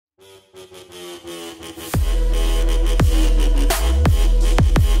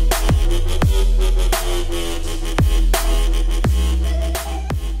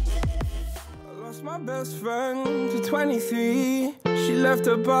left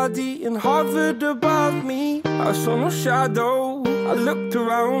her body and hovered above me. I saw no shadow, I looked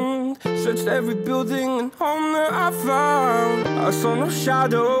around, searched every building and home that I found. I saw no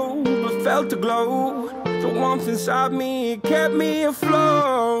shadow, but felt the glow. The warmth inside me, it kept me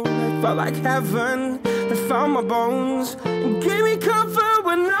afloat. It felt like heaven that found my bones and gave me comfort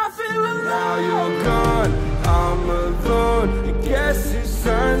when I feel alone. Now you're gone, I'm alone. I guess it's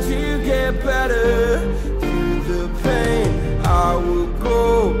time to get better. Through the pain, I will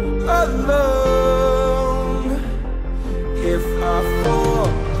go alone. If I fall,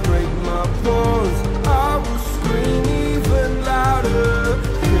 break my bones, I will scream even louder.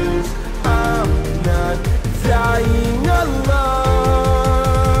 'Cause I'm not dying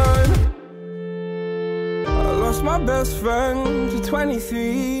alone. I lost my best friend to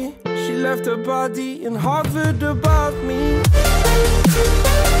 23. She left her body and hovered above me.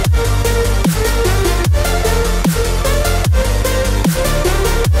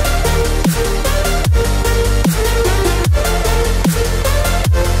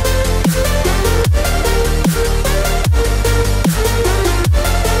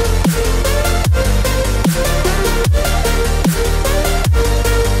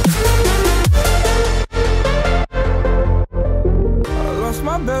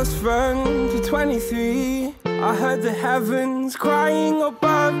 Best friend to 23. I heard the heavens crying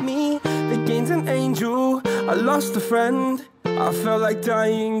above me. They gained an angel, I lost a friend. I felt like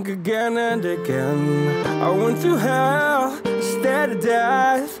dying again and again. I went through hell, stared at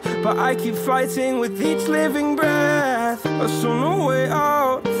death, but I keep fighting with each living breath. I saw no way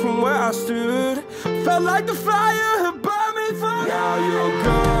out from where I stood. Felt like the fire had burned me through. Now you're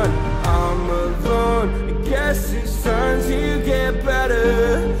gone, I'm alone. I guess it's time to get better.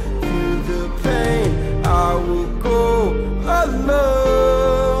 Through the pain, I will go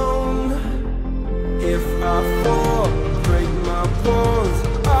alone. If I fall, break my bones,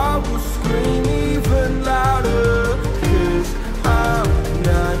 I will scream even louder. 'Cause I'm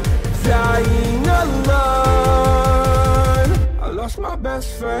not dying alone. I lost my best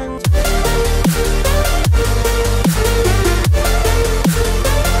friend.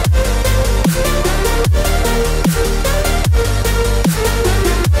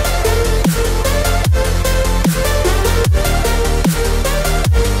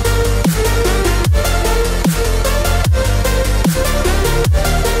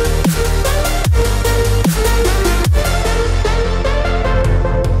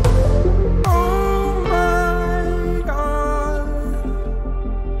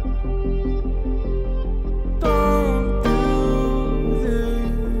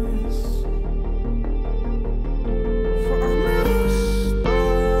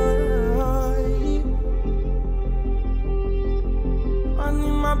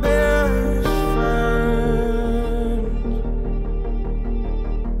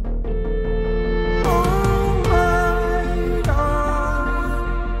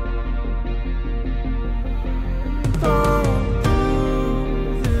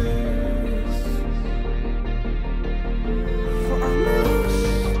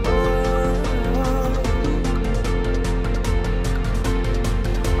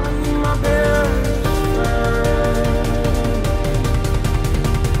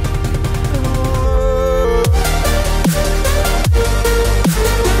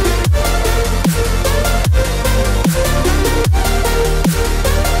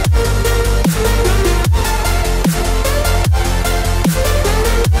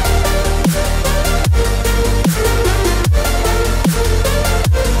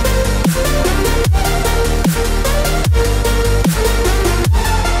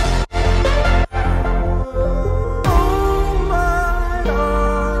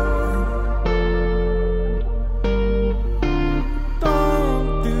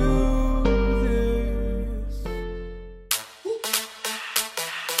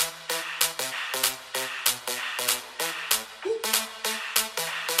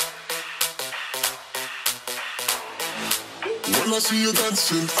 When I see you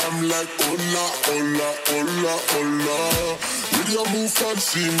dancing, I'm like, hola, hola, hola, hola. With your move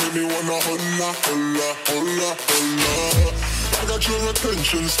fancy, make me wanna hola, hola, hola, hola. I got your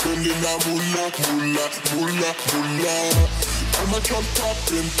attention, spending that moolah, moolah, moolah, moolah. I'm a drop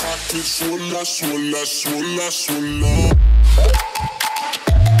popping, pocket, swola, swola, swola, swola.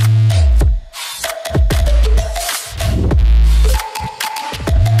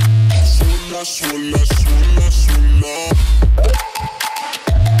 Swola, swola, swola, swola.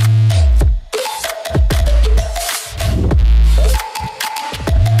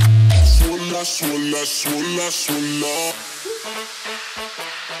 Swola, swola, swola.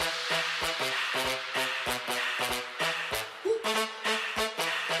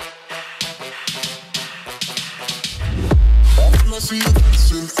 see you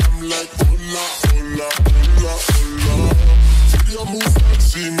dancing, I'm like, hola, hola, hola, hola. See you move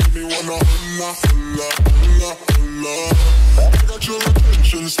fancy, make me wanna hola, hola, hola, hola. I got your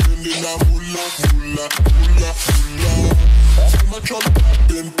attention, spending a moolah, moolah, moolah, moolah. Fill my truck up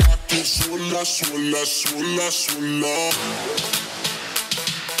in pockets, swola, swola, swola, swola.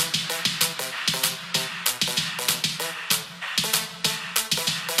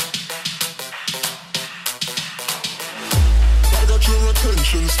 Your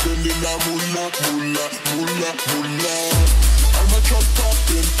attention, spending a moolah, moolah, moolah, moolah. I'm a truck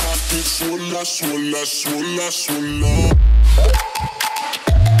popping, pocket, swola, swola, swola, swola.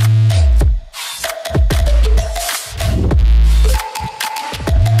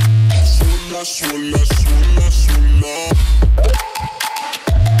 Swola, swola, swola, swola.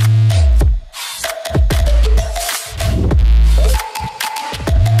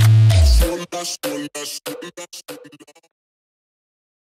 Swola, swola, swola, swola.